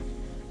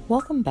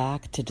Welcome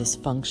back to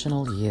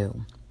Dysfunctional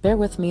You. Bear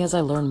with me as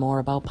I learn more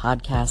about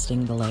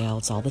podcasting, the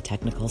layouts, all the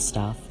technical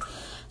stuff.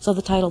 So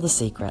the title, The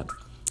Secret.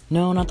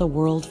 No, not the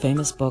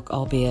world-famous book,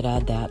 albeit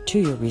add that to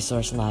your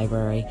resource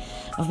library.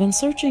 I've been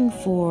searching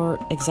for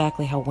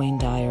exactly how Wayne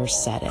Dyer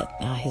said it,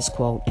 his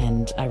quote,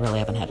 and I really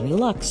haven't had any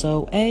luck.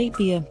 So A,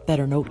 be a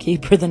better note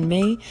keeper than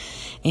me,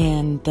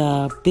 and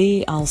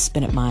B, I'll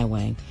spin it my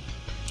way.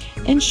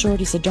 In short,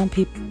 he said,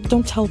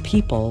 don't tell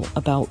people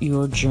about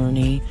your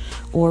journey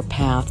or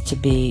path to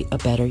be a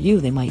better you.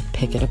 They might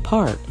pick it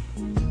apart.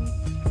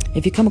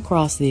 If you come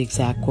across the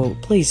exact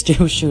quote, please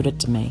do shoot it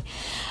to me.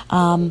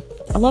 I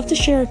love to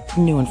share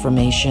new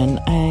information.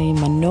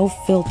 I'm a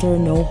no-filter,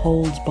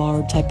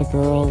 no-holds-barred type of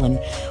girl, and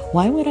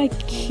why would I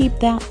keep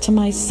that to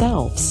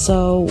myself?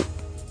 So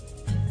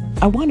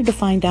I wanted to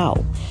find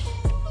out,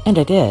 and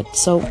I did.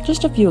 So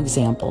just a few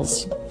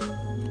examples.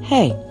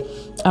 Hey,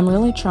 I'm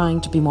really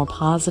trying to be more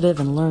positive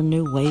and learn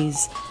new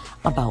ways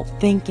about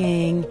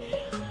thinking.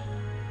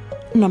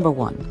 Number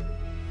 1,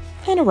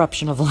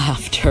 interruption of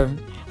laughter.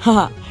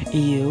 Ha,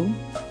 you.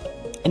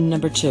 And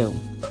number 2,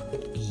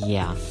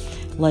 yeah,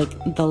 like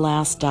the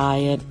last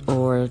diet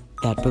or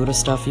that Buddha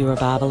stuff you were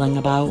babbling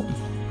about.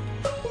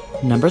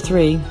 Number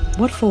 3,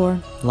 what for?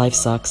 Life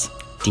sucks.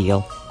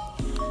 Deal.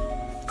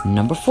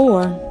 Number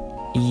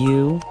 4,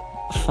 you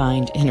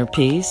find inner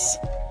peace,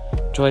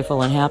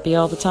 joyful and happy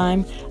all the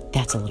time.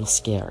 That's a little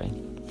scary.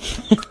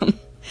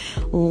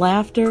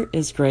 Laughter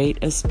is great,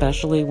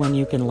 especially when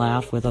you can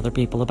laugh with other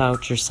people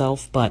about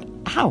yourself, but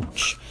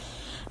ouch.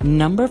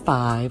 Number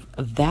 5,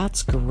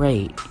 that's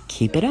great.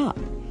 Keep it up.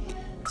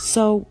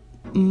 So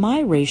my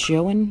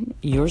ratio, and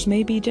yours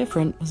may be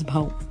different, was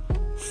about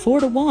 4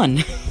 to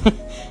 1.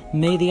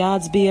 May the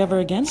odds be ever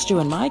against you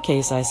in my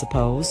case, I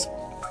suppose.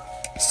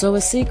 So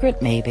a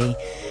secret, maybe.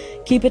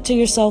 Keep it to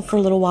yourself for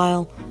a little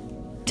while.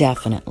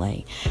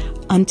 Definitely.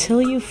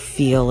 Until you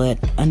feel it,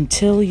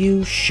 until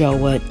you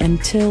show it,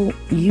 until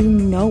you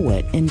know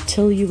it,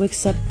 until you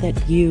accept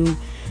that you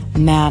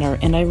matter.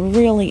 And I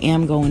really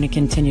am going to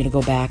continue to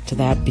go back to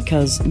that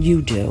because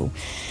you do.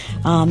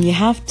 You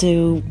have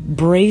to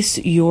brace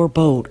your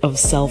boat of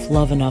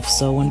self-love enough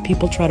so when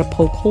people try to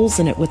poke holes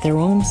in it with their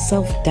own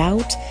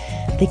self-doubt,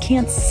 they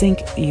can't sink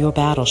your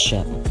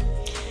battleship.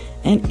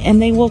 And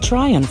they will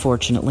try,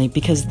 unfortunately,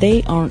 because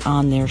they aren't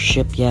on their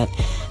ship yet.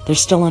 They're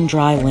still on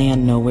dry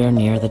land, nowhere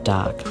near the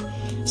dock.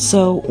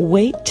 So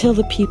wait till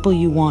the people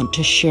you want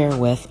to share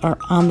with are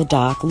on the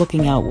dock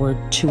looking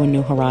outward to a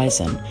new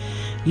horizon.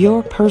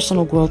 Your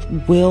personal growth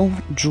will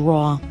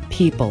draw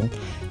people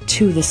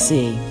to the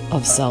sea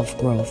of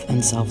self-growth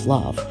and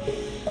self-love.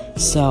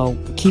 So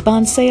keep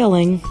on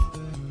sailing,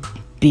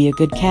 be a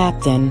good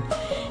captain,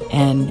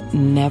 and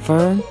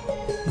never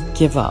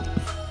give up.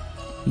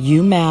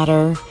 You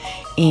matter.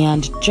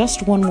 And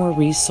just one more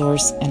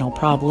resource, and I'll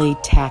probably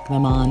tack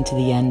them on to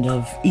the end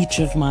of each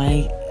of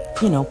my,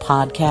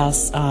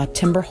 podcasts.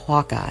 Timber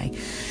Hawkeye.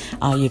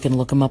 You can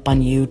look him up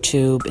on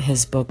YouTube.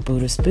 His book,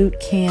 Buddhist Boot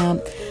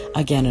Camp.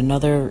 Again,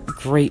 another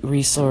great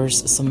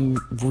resource, some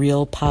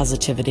real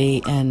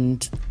positivity,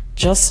 and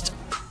just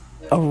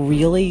a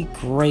really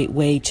great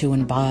way to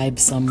imbibe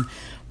some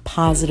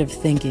positive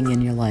thinking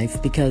in your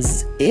life.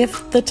 Because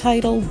if the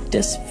title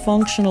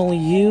Dysfunctional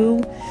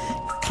You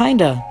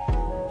kind of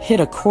hit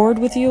a chord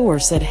with you or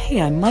said, hey,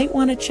 I might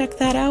want to check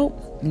that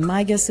out,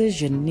 my guess is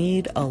you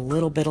need a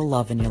little bit of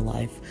love in your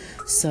life.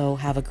 So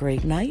have a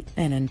great night,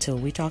 and until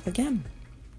we talk again.